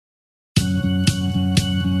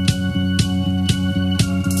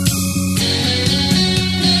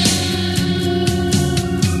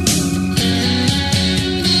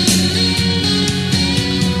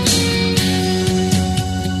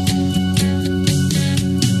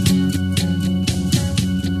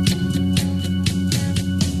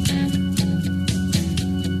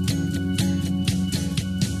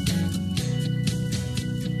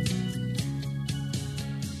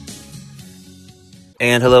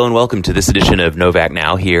And hello and welcome to this edition of Novak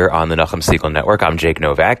Now here on the Nachum Segal Network. I'm Jake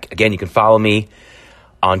Novak. Again, you can follow me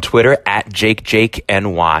on Twitter at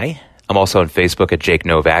JakeNY. I'm also on Facebook at Jake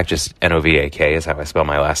Novak, just Novak is how I spell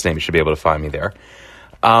my last name. You should be able to find me there.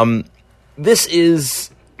 This is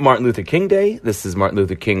Martin Luther King Day. This is Martin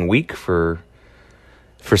Luther King Week for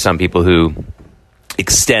some people who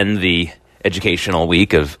extend the educational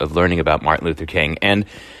week of learning about Martin Luther King. And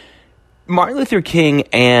Martin Luther King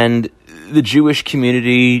and the Jewish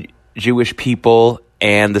community, Jewish people,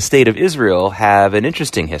 and the state of Israel have an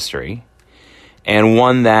interesting history, and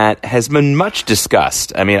one that has been much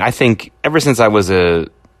discussed. I mean, I think ever since I was at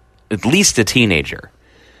least a teenager,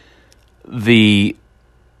 the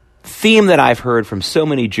theme that I've heard from so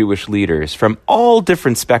many Jewish leaders from all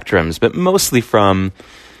different spectrums, but mostly from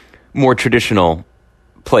more traditional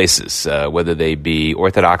places, whether they be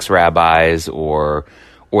Orthodox rabbis or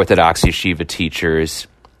Orthodox yeshiva teachers,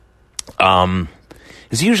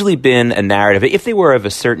 has usually been a narrative. If they were of a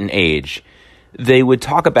certain age, they would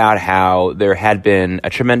talk about how there had been a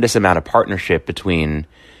tremendous amount of partnership between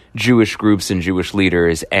Jewish groups and Jewish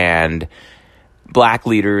leaders and black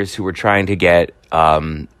leaders who were trying to get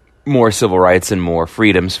more civil rights and more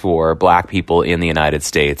freedoms for black people in the United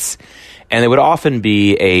States. And there would often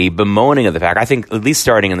be a bemoaning of the fact, I think at least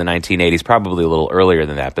starting in the 1980s, probably a little earlier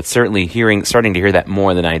than that, but certainly starting to hear that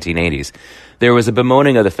more in the 1980s, there was a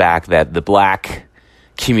bemoaning of the fact that the black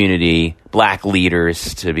community, black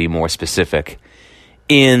leaders, to be more specific,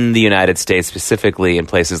 in the United States, specifically in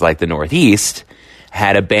places like the Northeast,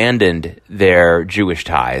 had abandoned their Jewish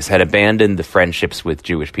ties, had abandoned the friendships with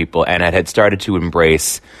Jewish people, and had started to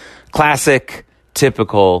embrace classic,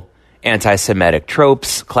 typical anti-Semitic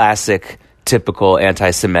tropes, classic, typical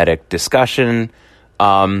anti-Semitic discussion.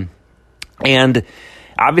 And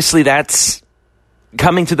obviously that's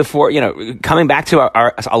coming to the fore, coming back to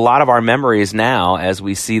a lot of our memories now as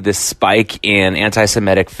we see this spike in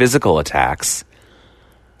anti-Semitic physical attacks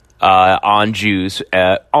on Jews,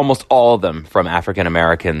 almost all of them from African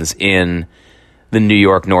Americans in the New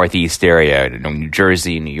York Northeast area, New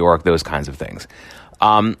Jersey, New York, those kinds of things.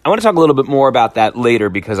 I want to talk a little bit more about that later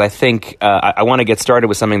because I think I want to get started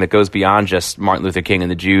with something that goes beyond just Martin Luther King and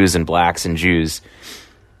the Jews and blacks and Jews.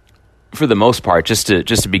 For the most part, just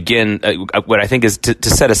to begin, what I think is to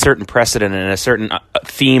set a certain precedent and a certain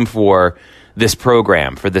theme for this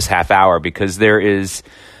program, for this half hour, because there is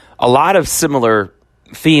a lot of similar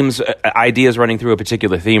themes, ideas running through a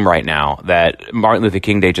particular theme right now that Martin Luther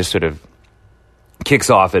King Day just sort of kicks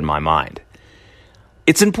off in my mind.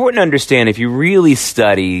 It's important to understand, if you really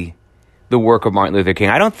study the work of Martin Luther King,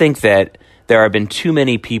 I don't think that there have been too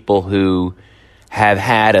many people who have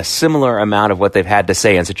had a similar amount of what they've had to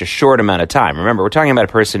say in such a short amount of time. Remember, we're talking about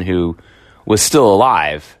a person who was still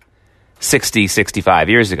alive 65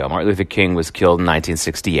 years ago. Martin Luther King was killed in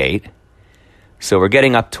 1968. So we're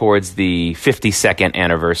getting up towards the 52nd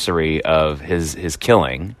anniversary of his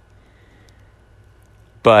killing.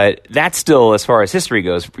 But that's still, as far as history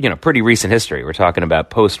goes, pretty recent history. We're talking about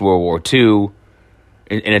post-World War II,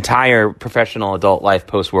 an entire professional adult life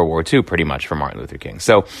post-World War II, pretty much, for Martin Luther King.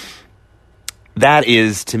 So that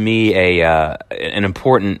is, to me, an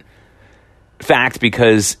important fact,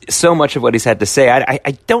 because so much of what he's had to say,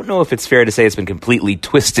 I don't know if it's fair to say it's been completely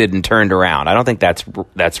twisted and turned around. I don't think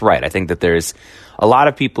that's right. I think that there's a lot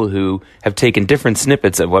of people who have taken different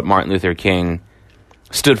snippets of what Martin Luther King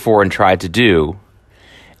stood for and tried to do,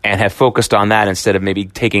 and have focused on that instead of maybe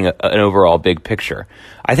taking an overall big picture.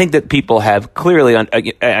 I think that people have clearly,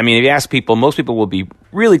 if you ask people, most people will be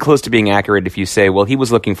really close to being accurate if you say, well, he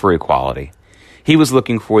was looking for equality. He was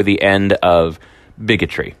looking for the end of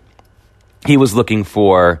bigotry. He was looking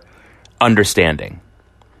for understanding.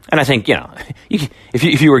 And I think,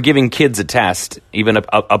 if you were giving kids a test, even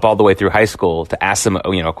up all the way through high school, to ask them,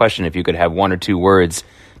 a question, if you could have one or two words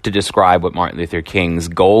to describe what Martin Luther King's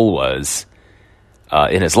goal was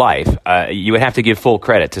in his life, you would have to give full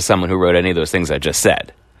credit to someone who wrote any of those things I just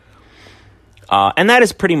said. And that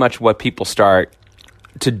is pretty much what people start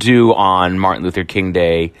to do on Martin Luther King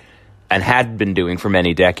Day and had been doing for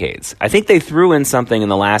many decades. I think they threw in something in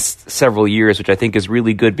the last several years, which I think is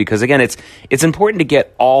really good, because, again, it's important to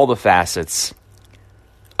get all the facets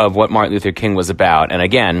of what Martin Luther King was about. And,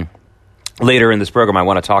 again, later in this program, I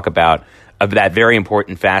want to talk about that very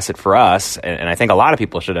important facet for us, and I think a lot of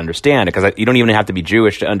people should understand it, because you don't even have to be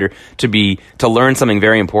Jewish to learn something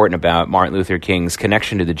very important about Martin Luther King's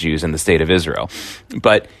connection to the Jews in the state of Israel.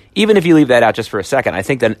 But even if you leave that out just for a second, I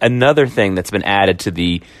think that another thing that's been added to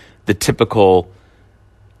the typical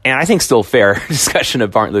and I think still fair discussion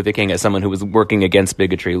of Martin Luther King as someone who was working against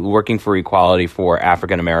bigotry, working for equality for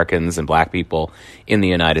African Americans and black people in the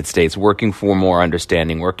United States, working for more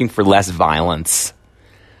understanding, working for less violence.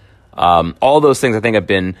 All those things I think have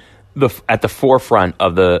been at the forefront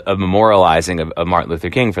of memorializing of Martin Luther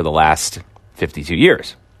King for the last 52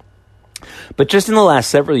 years. But just in the last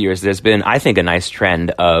several years, there's been, I think, a nice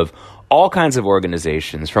trend of all kinds of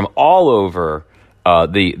organizations from all over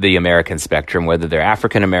the American spectrum, whether they're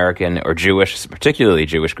African American or Jewish, particularly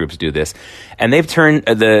Jewish groups do this, and they've turned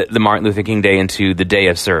the Martin Luther King Day into the day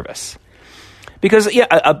of service. Because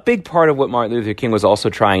a big part of what Martin Luther King was also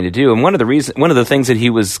trying to do, and one of the things that he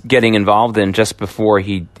was getting involved in just before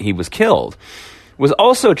he was killed, was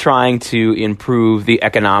also trying to improve the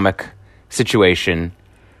economic situation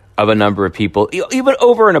of a number of people, even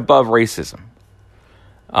over and above racism.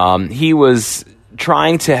 He was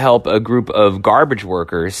trying to help a group of garbage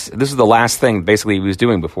workers. This is the last thing basically he was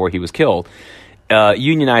doing before he was killed.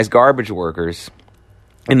 Unionized garbage workers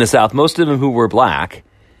in the South, most of them who were black,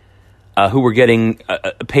 who were getting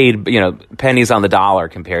paid, pennies on the dollar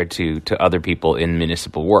compared to other people in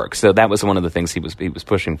municipal work. So that was one of the things he was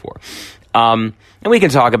pushing for. And we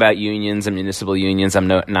can talk about unions and municipal unions. I'm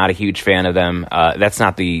not a huge fan of them. That's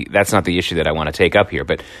not the issue that I want to take up here.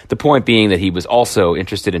 But the point being that he was also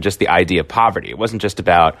interested in just the idea of poverty. It wasn't just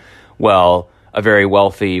about, a very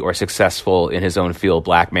wealthy or successful in his own field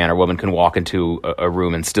black man or woman can walk into a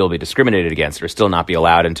room and still be discriminated against or still not be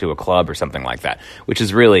allowed into a club or something like that, which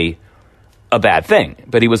is really a bad thing.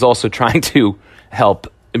 But he was also trying to help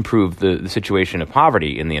improve the situation of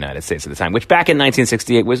poverty in the United States at the time, which back in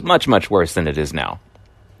 1968 was much, much worse than it is now.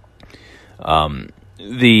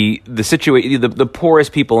 The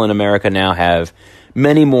poorest people in America now have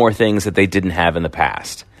many more things that they didn't have in the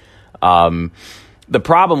past. The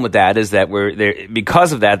problem with that is that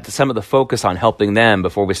because of that, some of the focus on helping them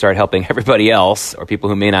before we start helping everybody else or people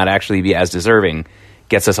who may not actually be as deserving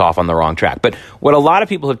gets us off on the wrong track. But what a lot of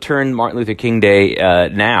people have turned Martin Luther King Day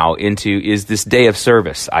now into is this day of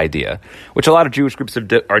service idea, which a lot of Jewish groups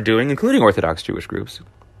are doing, including Orthodox Jewish groups.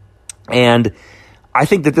 And I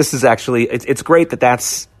think that this is actually, it's great that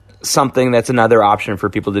that's something that's another option for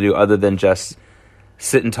people to do other than just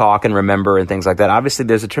sit and talk and remember and things like that. Obviously,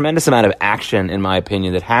 there's a tremendous amount of action, in my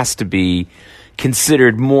opinion, that has to be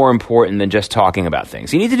considered more important than just talking about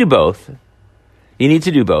things. You need to do both.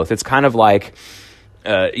 It's kind of like,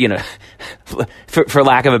 for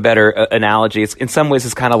lack of a better analogy, in some ways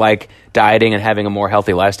it's kind of like dieting and having a more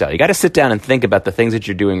healthy lifestyle. You got to sit down and think about the things that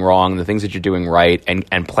you're doing wrong, the things that you're doing right,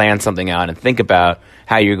 and plan something out and think about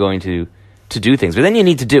how you're going to do things. But then you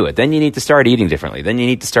need to do it. Then you need to start eating differently. Then you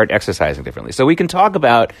need to start exercising differently. So we can talk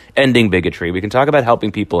about ending bigotry. We can talk about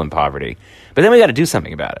helping people in poverty. But then we got to do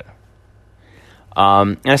something about it.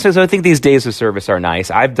 And so I think these days of service are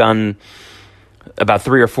nice. I've done about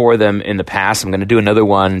 3 or 4 of them in the past. I'm going to do another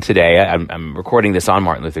one today. I'm recording this on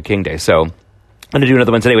Martin Luther King Day, so I'm going to do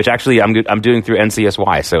another one today, which actually I'm doing through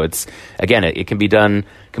NCSY. So it's, again, it can be done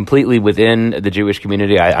completely within the Jewish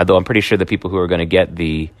community, although I'm pretty sure the people who are going to get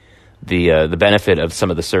the benefit of some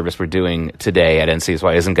of the service we're doing today at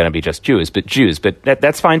NCSY isn't going to be just Jews, but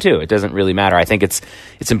that's fine too. It doesn't really matter. I think it's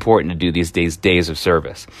important to do these days of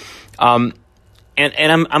service. And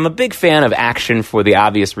I'm a big fan of action for the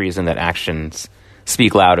obvious reason that actions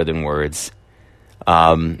speak louder than words.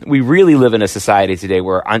 We really live in a society today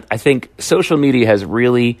where I think social media has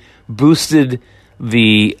really boosted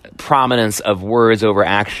the prominence of words over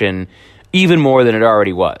action even more than it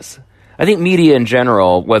already was. I think media in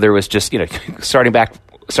general, whether it was just starting back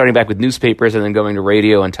with newspapers and then going to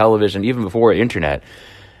radio and television, even before internet,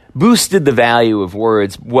 boosted the value of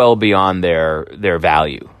words well beyond their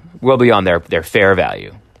value. Well beyond their fair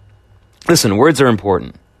value. Listen, words are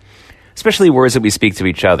important, especially words that we speak to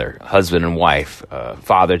each other, husband and wife,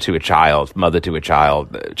 father to a child, mother to a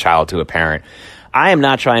child, child to a parent. I am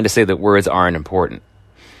not trying to say that words aren't important.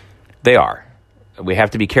 They are. We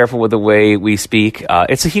have to be careful with the way we speak.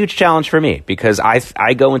 It's a huge challenge for me because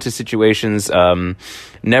I go into situations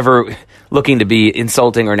never looking to be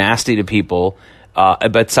insulting or nasty to people,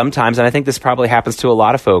 but sometimes, and I think this probably happens to a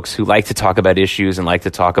lot of folks who like to talk about issues and like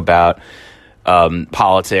to talk about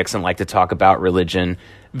politics and like to talk about religion,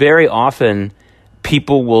 very often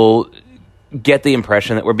people will get the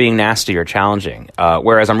impression that we're being nasty or challenging,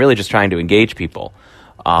 whereas I'm really just trying to engage people.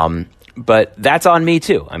 But that's on me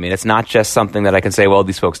too. I mean, it's not just something that I can say, well,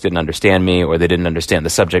 these folks didn't understand me or they didn't understand the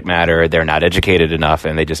subject matter, they're not educated enough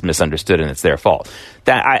and they just misunderstood and it's their fault.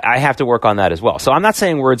 That I have to work on that as well. So I'm not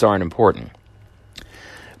saying words aren't important.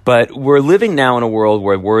 But we're living now in a world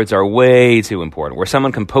where words are way too important, where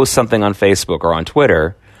someone can post something on Facebook or on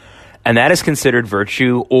Twitter And that is considered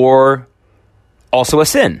virtue or also a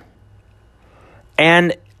sin.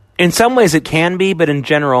 And in some ways it can be, but in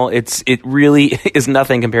general, it really is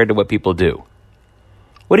nothing compared to what people do.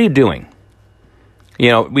 What are you doing?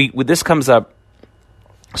 This comes up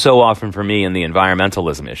so often for me in the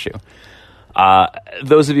environmentalism issue.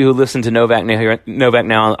 Those of you who listen to Novak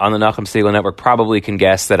now on the Nachum Segal Network probably can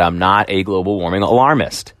guess that I'm not a global warming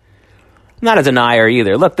alarmist. I'm not a denier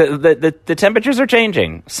either. Look, the temperatures are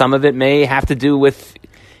changing. Some of it may have to do with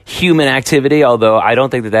human activity, although I don't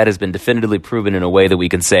think that has been definitively proven in a way that we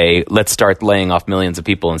can say, let's start laying off millions of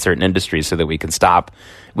people in certain industries so that we can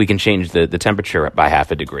change the temperature by half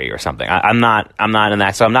a degree or something. I'm not in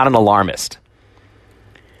that, so I'm not an alarmist.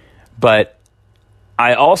 But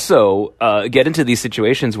I also get into these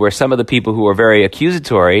situations where some of the people who are very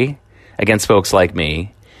accusatory against folks like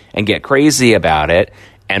me and get crazy about it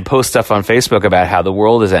and post stuff on Facebook about how the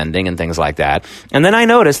world is ending and things like that. And then I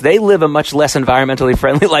notice they live a much less environmentally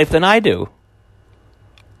friendly life than I do.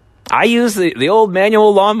 I use the old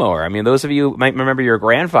manual lawnmower. I mean, those of you might remember your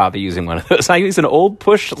grandfather using one of those. I use an old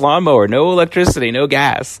push lawnmower, no electricity, no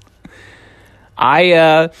gas. We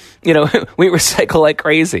recycle like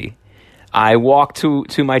crazy. I walk to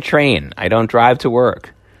my train. I don't drive to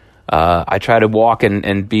work. I try to walk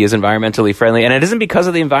and be as environmentally friendly. And it isn't because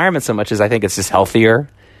of the environment so much as I think it's just healthier.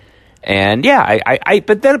 And yeah,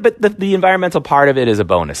 but the environmental part of it is a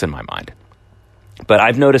bonus in my mind. But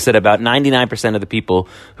I've noticed that about 99% of the people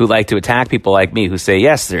who like to attack people like me who say,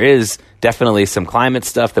 yes, there is definitely some climate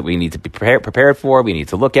stuff that we need to be prepared for, we need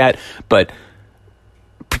to look at, but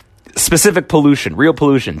specific pollution, real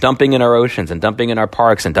pollution, dumping in our oceans and dumping in our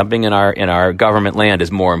parks and dumping in our government land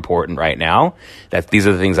is more important right now. These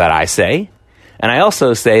are the things that I say. And I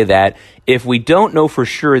also say that if we don't know for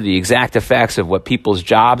sure the exact effects of what people's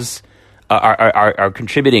jobs are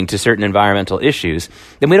contributing to certain environmental issues,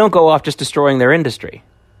 then we don't go off just destroying their industry.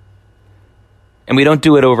 And we don't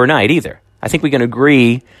do it overnight either. I think we can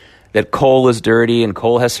agree that coal is dirty and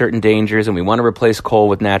coal has certain dangers and we want to replace coal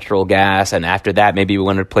with natural gas, and after that maybe we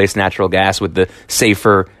want to replace natural gas with the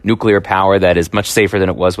safer nuclear power that is much safer than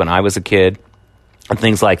it was when I was a kid and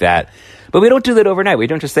things like that. But we don't do that overnight. We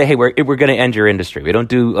don't just say, hey, we're going to end your industry. We don't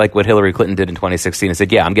do like what Hillary Clinton did in 2016 and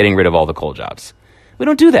said, yeah, I'm getting rid of all the coal jobs. We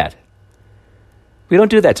don't do that. We don't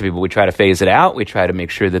do that to people. We try to phase it out. We try to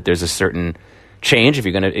make sure that there's a certain change. If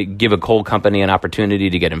you're going to give a coal company an opportunity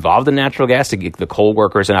to get involved in natural gas, to give the coal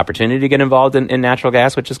workers an opportunity to get involved in natural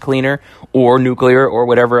gas, which is cleaner, or nuclear, or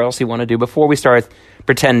whatever else you want to do, before we start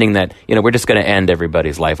pretending that we're just going to end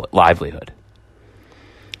everybody's livelihood.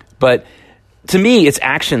 But to me, it's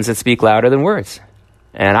actions that speak louder than words.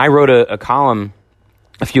 And I wrote a column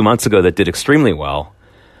a few months ago that did extremely well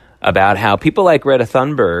about how people like Greta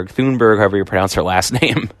Thunberg, however you pronounce her last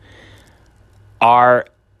name, are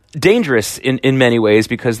dangerous in many ways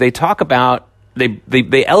because they talk about,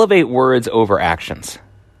 they elevate words over actions.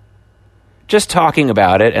 Just talking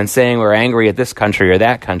about it and saying we're angry at this country or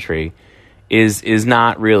that country is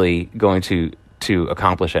not really going to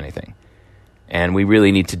accomplish anything. And we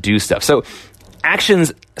really need to do stuff. So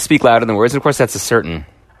actions speak louder than words. And of course, that's a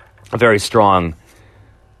very strong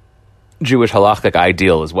Jewish halakhic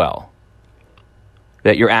ideal as well,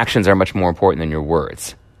 that your actions are much more important than your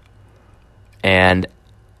words. And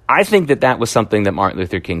I think that was something that Martin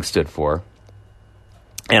Luther King stood for.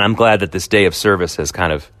 And I'm glad that this day of service has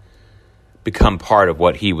kind of become part of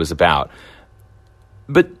what he was about.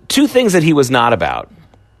 But two things that he was not about,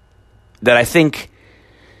 that I think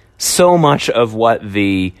so much of what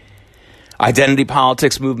the identity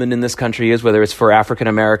politics movement in this country is, whether it's for African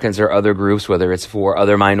Americans or other groups, whether it's for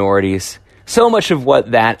other minorities, so much of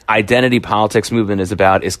what that identity politics movement is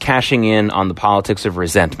about is cashing in on the politics of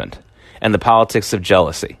resentment and the politics of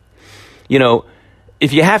jealousy.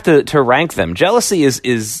 If you have to rank them, jealousy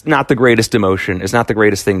is not the greatest emotion, is not the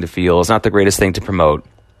greatest thing to feel, is not the greatest thing to promote.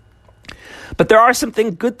 But there are some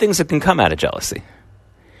good things that can come out of jealousy.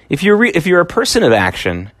 If you're a person of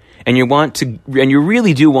action and you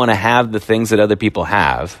really do want to have the things that other people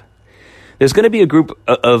have, there's going to be a group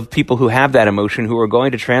of people who have that emotion who are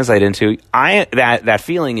going to translate into that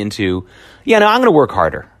feeling into, I'm going to work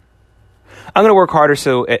harder. I'm going to work harder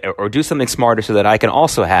or do something smarter so that I can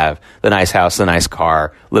also have the nice house, the nice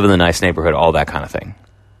car, live in the nice neighborhood, all that kind of thing.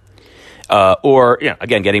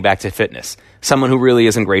 Again, getting back to fitness. Someone who really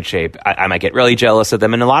is in great shape, I might get really jealous of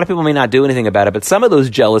them. And a lot of people may not do anything about it, but some of those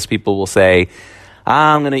jealous people will say,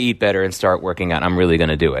 I'm going to eat better and start working out. I'm really going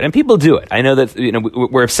to do it. And people do it. I know that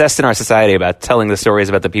we're obsessed in our society about telling the stories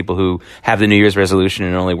about the people who have the New Year's resolution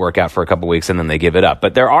and only work out for a couple weeks and then they give it up.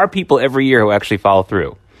 But there are people every year who actually follow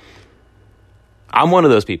through. I'm one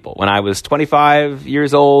of those people. When I was 25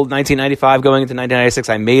 years old, 1995, going into 1996,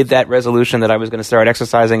 I made that resolution that I was going to start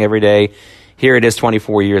exercising every day. Here it is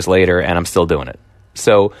 24 years later, and I'm still doing it.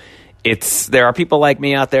 So there are people like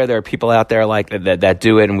me out there. There are people out there like that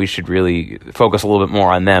do it, and we should really focus a little bit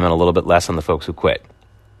more on them and a little bit less on the folks who quit.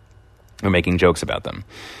 We're making jokes about them.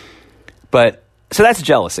 But so that's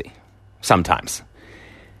jealousy sometimes.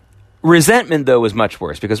 Resentment, though, is much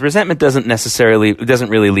worse because resentment doesn't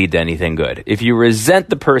really lead to anything good. If you resent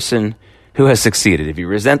the person who has succeeded, if you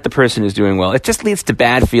resent the person who's doing well, it just leads to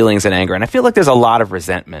bad feelings and anger. And I feel like there's a lot of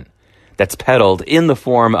resentment that's peddled in the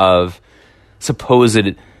form of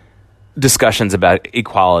supposed discussions about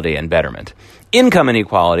equality and betterment. Income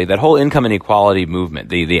inequality, that whole income inequality movement,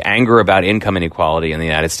 the anger about income inequality in the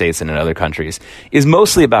United States and in other countries is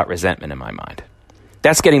mostly about resentment in my mind.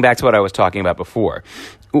 That's getting back to what I was talking about before.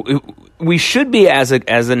 We should be, as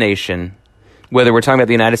a nation, whether we're talking about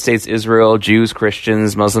the United States, Israel, Jews,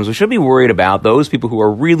 Christians, Muslims, we should be worried about those people who are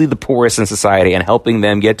really the poorest in society and helping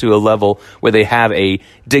them get to a level where they have a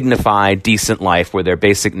dignified, decent life, where their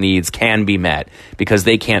basic needs can be met because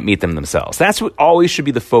they can't meet them themselves. That's what always should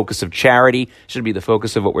be the focus of charity, should be the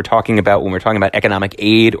focus of what we're talking about when we're talking about economic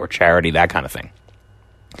aid or charity, that kind of thing.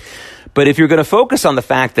 But if you're going to focus on the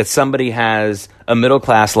fact that somebody has a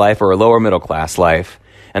middle-class life or a lower-middle-class life,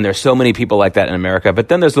 and there's so many people like that in America, but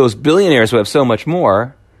then there's those billionaires who have so much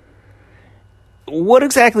more, what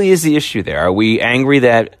exactly is the issue there? Are we angry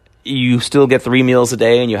that you still get 3 meals a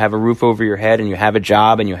day and you have a roof over your head and you have a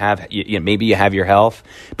job and maybe you have your health,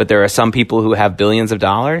 but there are some people who have billions of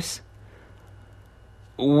dollars?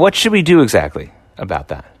 What should we do exactly about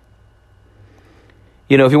that?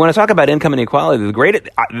 You know, if you want to talk about income inequality,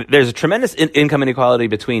 there's a tremendous income inequality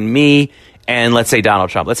between me and, let's say, Donald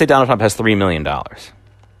Trump. Let's say Donald Trump has $3 million.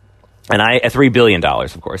 And $3 billion,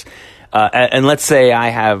 of course. And let's say I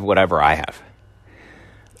have whatever I have.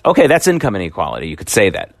 Okay, that's income inequality. You could say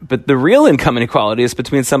that. But the real income inequality is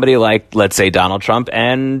between somebody like, let's say, Donald Trump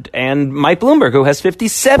and Mike Bloomberg, who has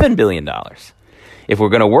 $57 billion. If we're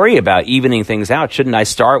going to worry about evening things out, shouldn't I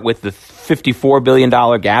start with the $54 billion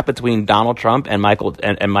gap between Donald Trump and Mike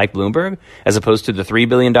Bloomberg, as opposed to the $3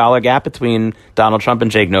 billion gap between Donald Trump and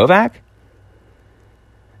Jake Novak?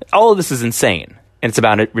 All of this is insane. And it's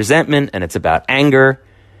about resentment, and it's about anger,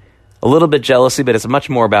 a little bit jealousy, but it's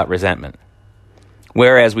much more about resentment.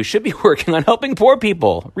 Whereas we should be working on helping poor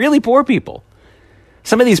people, really poor people.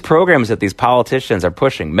 Some of these programs that these politicians are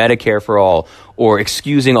pushing, Medicare for all, or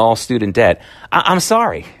excusing all student debt, I'm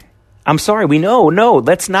sorry. We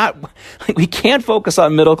let's not, we can't focus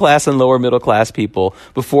on middle class and lower middle class people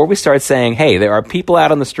before we start saying, hey, there are people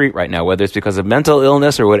out on the street right now, whether it's because of mental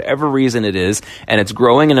illness or whatever reason it is, and it's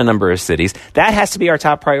growing in a number of cities. That has to be our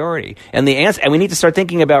top priority. And we need to start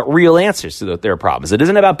thinking about real answers to their problems. It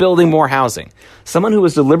isn't about building more housing. Someone who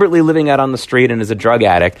is deliberately living out on the street and is a drug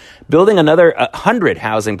addict, building another 100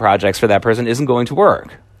 housing projects for that person isn't going to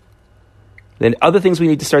work. Then other things we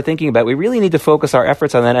need to start thinking about, we really need to focus our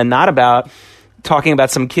efforts on that and not about talking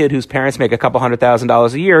about some kid whose parents make a couple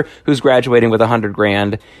 $100,000 a year who's graduating with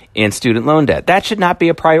 $100,000 in student loan debt. That should not be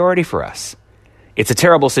a priority for us. It's a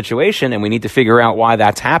terrible situation, and we need to figure out why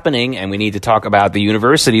that's happening, and we need to talk about the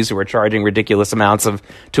universities who are charging ridiculous amounts of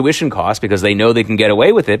tuition costs because they know they can get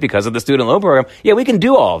away with it because of the student loan program. Yeah, we can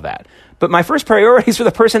do all of that. But my first priority is for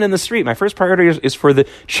the person in the street. My first priority is for the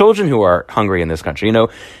children who are hungry in this country. You know,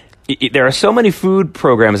 there are so many food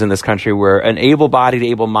programs in this country where an able-bodied,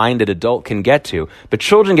 able-minded adult can get to, but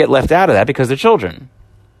children get left out of that because they're children,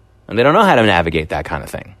 and they don't know how to navigate that kind of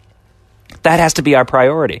thing. That has to be our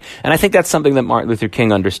priority, and I think that's something that Martin Luther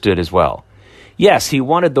King understood as well. Yes, he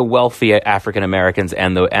wanted the wealthy African Americans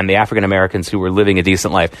and the African Americans who were living a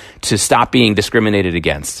decent life to stop being discriminated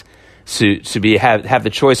against, to have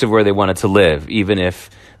the choice of where they wanted to live, even if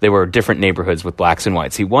there were different neighborhoods with blacks and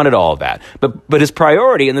whites. He wanted all of that. But his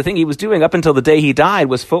priority and the thing he was doing up until the day he died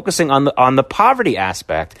was focusing on the poverty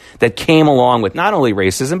aspect that came along with not only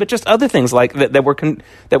racism, but just other things like that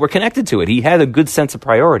were connected to it. He had a good sense of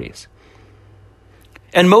priorities.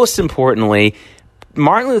 And most importantly,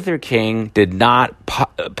 Martin Luther King did not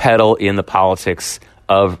peddle in the politics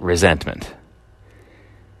of resentment.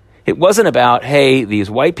 It wasn't about, hey, these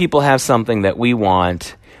white people have something that we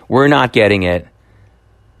want, we're not getting it,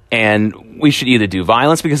 and we should either do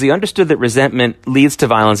violence, because he understood that resentment leads to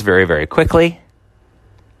violence very, very quickly.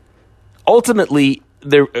 Ultimately,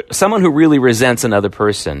 someone who really resents another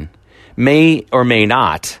person may or may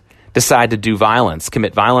not decide to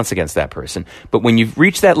commit violence against that person. But when you've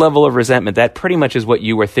reached that level of resentment, that pretty much is what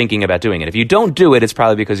you were thinking about doing. And if you don't do it, it's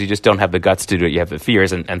probably because you just don't have the guts to do it. You have the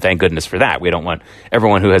fears, and thank goodness for that. We don't want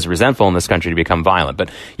everyone who has resentful in this country to become violent.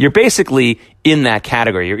 But you're basically in that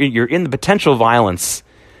category. You're in the potential violence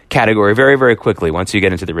category very, very quickly once you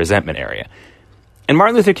get into the resentment area. And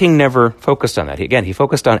Martin Luther King never focused on that. He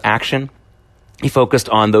focused on action. He focused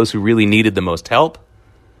on those who really needed the most help.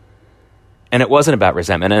 And it wasn't about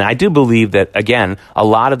resentment. And I do believe that, again, a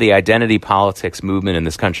lot of the identity politics movement in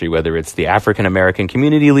this country, whether it's the African-American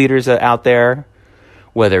community leaders out there,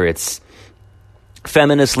 whether it's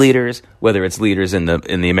feminist leaders, whether it's leaders in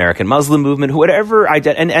the American Muslim movement, whatever,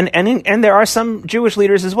 and there are some Jewish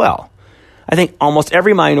leaders as well. I think almost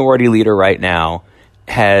every minority leader right now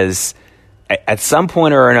has, at some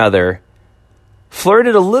point or another,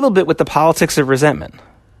 flirted a little bit with the politics of resentment.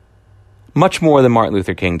 Much more than Martin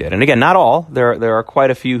Luther King did. And again, not all. There are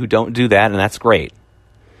quite a few who don't do that, and that's great.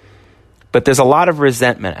 But there's a lot of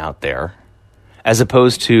resentment out there, as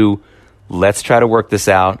opposed to, let's try to work this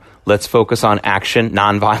out. Let's focus on action,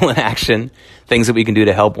 nonviolent action, things that we can do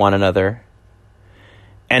to help one another.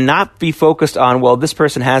 And not be focused on, well, this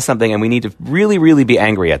person has something, and we need to really, really be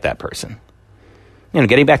angry at that person.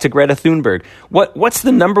 Getting back to Greta Thunberg, what's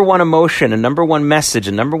the number one emotion, and number one message,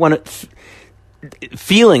 and number one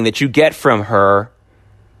feeling that you get from her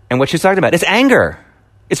and what she's talking about? It's anger.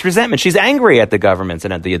 It's resentment. She's angry at the governments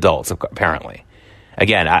and at the adults, apparently.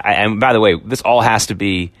 Again, and by the way, this all has to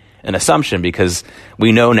be an assumption, because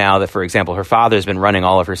we know now that, for example, her father's been running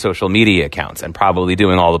all of her social media accounts and probably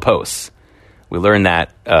doing all the posts. We learned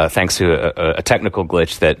that thanks to a technical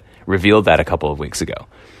glitch that revealed that a couple of weeks ago.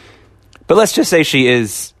 But let's just say she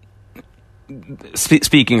is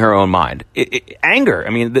speaking her own mind. Anger. I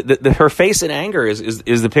mean, her face in anger is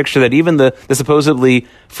the picture that even the supposedly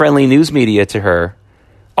friendly news media to her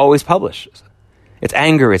always publishes. It's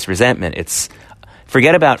anger. It's resentment. It's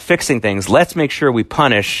forget about fixing things. Let's make sure we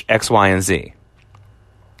punish X, Y, and Z.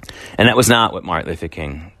 And that was not what Martin Luther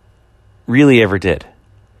King really ever did.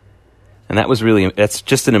 And that's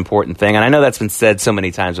just an important thing. And I know that's been said so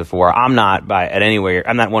many times before. I'm not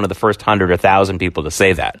one of the first 100 or 1,000 people to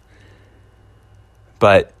say that.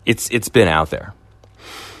 But it's been out there.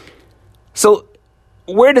 So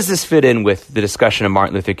where does this fit in with the discussion of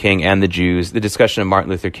Martin Luther King and the Jews, the discussion of Martin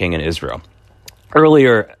Luther King and Israel?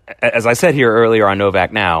 Earlier, as I said here earlier on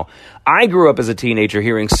Novak Now, I grew up as a teenager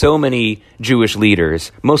hearing so many Jewish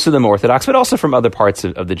leaders, most of them Orthodox, but also from other parts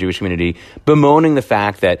of the Jewish community, bemoaning the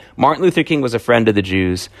fact that Martin Luther King was a friend of the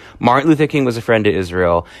Jews, Martin Luther King was a friend to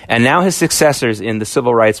Israel, and now his successors in the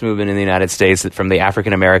civil rights movement in the United States from the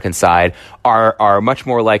African-American side are much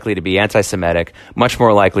more likely to be anti-Semitic, much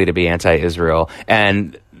more likely to be anti-Israel,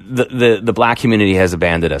 and the black community has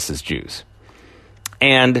abandoned us as Jews.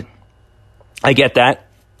 And I get that,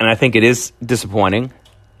 and I think it is disappointing.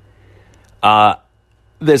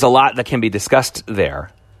 There's a lot that can be discussed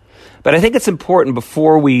there. But I think it's important,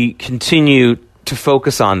 before we continue to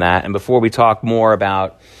focus on that and before we talk more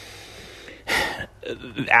about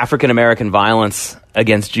African-American violence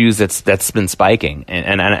against Jews that's been spiking,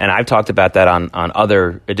 and I've talked about that on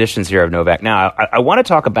other editions here of Novak Now, I want to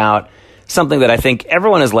talk about something that I think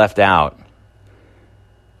everyone has left out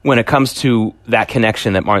when it comes to that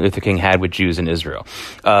connection that Martin Luther King had with Jews in Israel.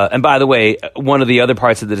 And by the way, one of the other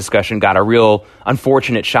parts of the discussion got a real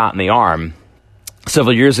unfortunate shot in the arm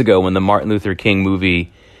several years ago when the Martin Luther King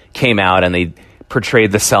movie came out and they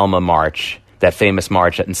portrayed the Selma March, that famous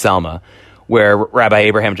march in Selma, where Rabbi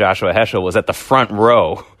Abraham Joshua Heschel was at the front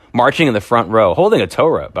row, marching in the front row, holding a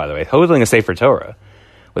Torah, by the way, holding a Sefer Torah,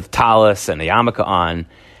 with talis and the yarmulke on.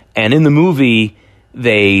 And in the movie,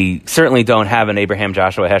 they certainly don't have an Abraham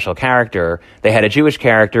Joshua Heschel character. They had a Jewish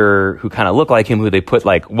character who kind of looked like him, who they put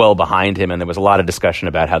well behind him, and there was a lot of discussion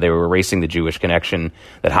about how they were erasing the Jewish connection,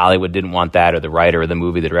 that Hollywood didn't want that, or the writer of the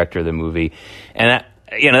movie, the director of the movie. And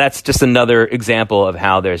that's just another example of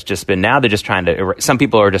how there's just been, now they're just trying to, some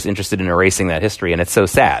people are just interested in erasing that history, and it's so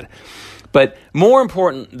sad. But more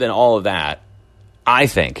important than all of that, I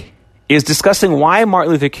think, is discussing why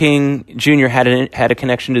Martin Luther King Jr. had a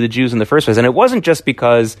connection to the Jews in the first place. And it wasn't just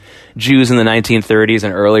because Jews in the 1930s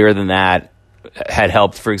and earlier than that had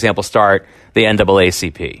helped, for example, start the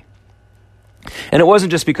NAACP. And it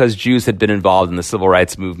wasn't just because Jews had been involved in the civil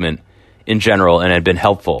rights movement in general and had been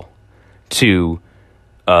helpful to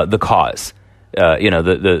the cause.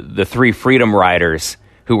 The three Freedom Riders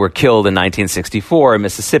who were killed in 1964 in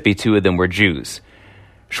Mississippi, two of them were Jews.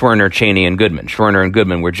 Schwerner, Cheney, and Goodman. Schwerner and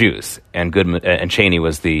Goodman were Jews, and Goodman and Cheney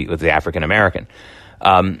was the African American.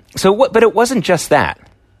 But it wasn't just that.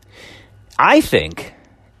 I think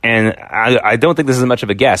and I don't think this is much of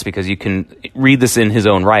a guess because you can read this in his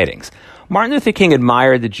own writings. Martin Luther King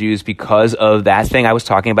admired the Jews because of that thing I was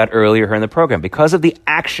talking about earlier here in the program, because of the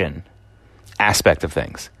action aspect of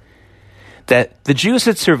things. That the Jews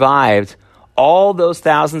had survived all those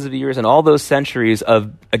thousands of years and all those centuries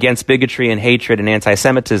against bigotry and hatred and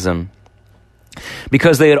anti-Semitism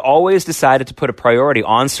because they had always decided to put a priority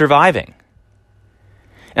on surviving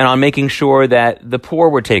and on making sure that the poor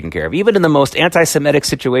were taken care of. Even in the most anti-Semitic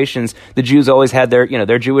situations, the Jews always had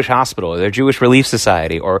their Jewish hospital or their Jewish Relief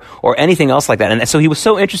Society or anything else like that. And so he was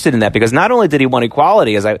so interested in that because not only did he want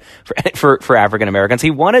equality for African Americans,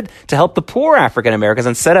 he wanted to help the poor African Americans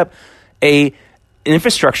and set up an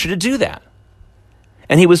infrastructure to do that.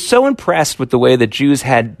 And he was so impressed with the way that Jews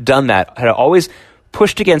had done that, had always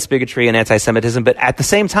pushed against bigotry and anti-Semitism, but at the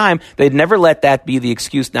same time, they'd never let that be the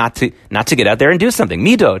excuse not to get out there and do something.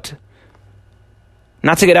 Midot.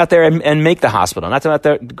 Not to get out there and make the hospital, not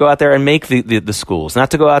to go out there and make the schools,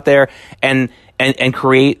 not to go out there and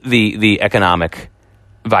create the economic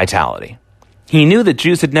vitality. He knew that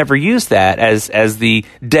Jews had never used that as the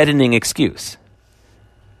deadening excuse.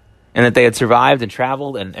 And that they had survived and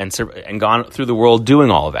traveled and gone through the world doing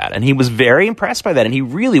all of that. And he was very impressed by that. And he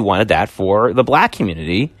really wanted that for the black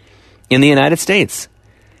community in the United States.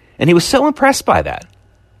 And he was so impressed by that.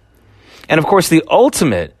 And of course, the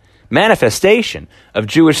ultimate manifestation of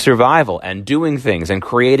Jewish survival and doing things and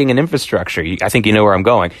creating an infrastructure, I think you know where I'm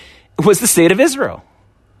going, was the state of Israel.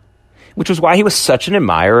 Which was why he was such an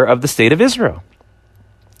admirer of the state of Israel.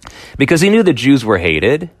 Because he knew that Jews were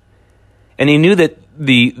hated. And he knew that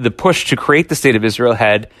the push to create the state of Israel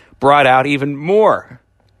had brought out even more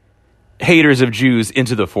haters of Jews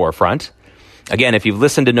into the forefront. Again, if you've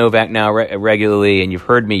listened to Novak now regularly and you've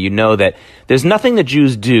heard me, you know that there's nothing that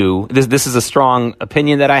Jews do. This is a strong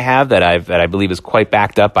opinion that I have that I believe is quite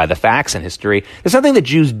backed up by the facts and history. There's nothing that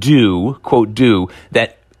Jews do, quote, do,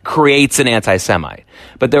 that creates an anti-Semite.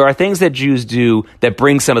 But there are things that Jews do that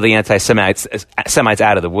bring some of the anti-Semites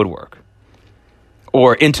out of the woodwork.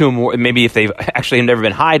 Or into a more, maybe if they've actually never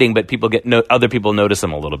been hiding, but other people notice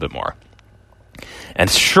them a little bit more. And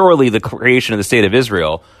surely the creation of the state of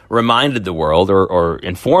Israel reminded the world or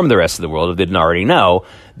informed the rest of the world, if they didn't already know,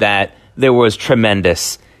 that there was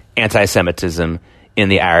tremendous anti-Semitism in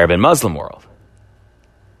the Arab and Muslim world.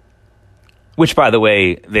 Which, by the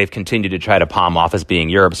way, they've continued to try to palm off as being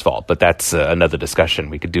Europe's fault. But that's another discussion.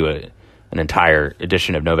 We could do an entire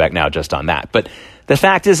edition of Novak Now just on that. But the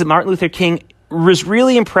fact is that Martin Luther King was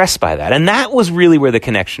really impressed by that. And that was really where the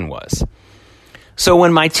connection was. So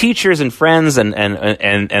when my teachers and friends and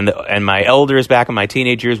my elders back in my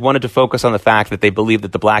teenage years wanted to focus on the fact that they believed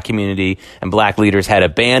that the black community and black leaders had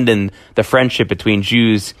abandoned the friendship between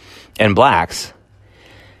Jews and blacks,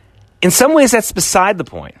 in some ways that's beside the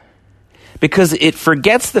point. Because it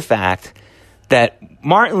forgets the fact that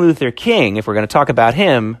Martin Luther King, if we're going to talk about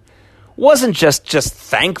him, wasn't just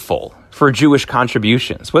thankful for Jewish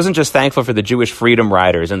contributions, wasn't just thankful for the Jewish freedom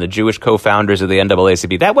riders and the Jewish co-founders of the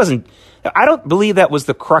NAACP. I don't believe that was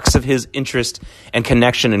the crux of his interest and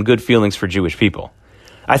connection and good feelings for Jewish people.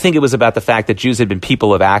 I think it was about the fact that Jews had been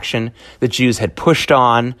people of action, that Jews had pushed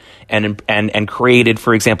on and created,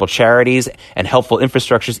 for example, charities and helpful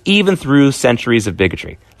infrastructures, even through centuries of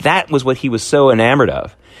bigotry. That was what he was so enamored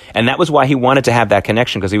of. And that was why he wanted to have that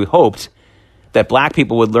connection, because he hoped that black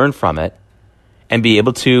people would learn from it and be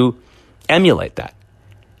able to emulate that.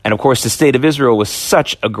 And of course, the state of Israel was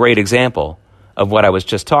such a great example of what I was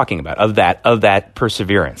just talking about, of that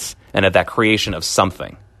perseverance and of that creation of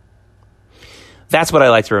something. That's what I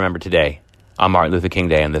like to remember today on Martin Luther King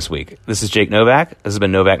Day and this week. This is Jake Novak. This has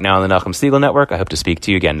been Novak Now on the Nachum Segal Network. I hope to speak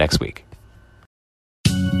to you again next week.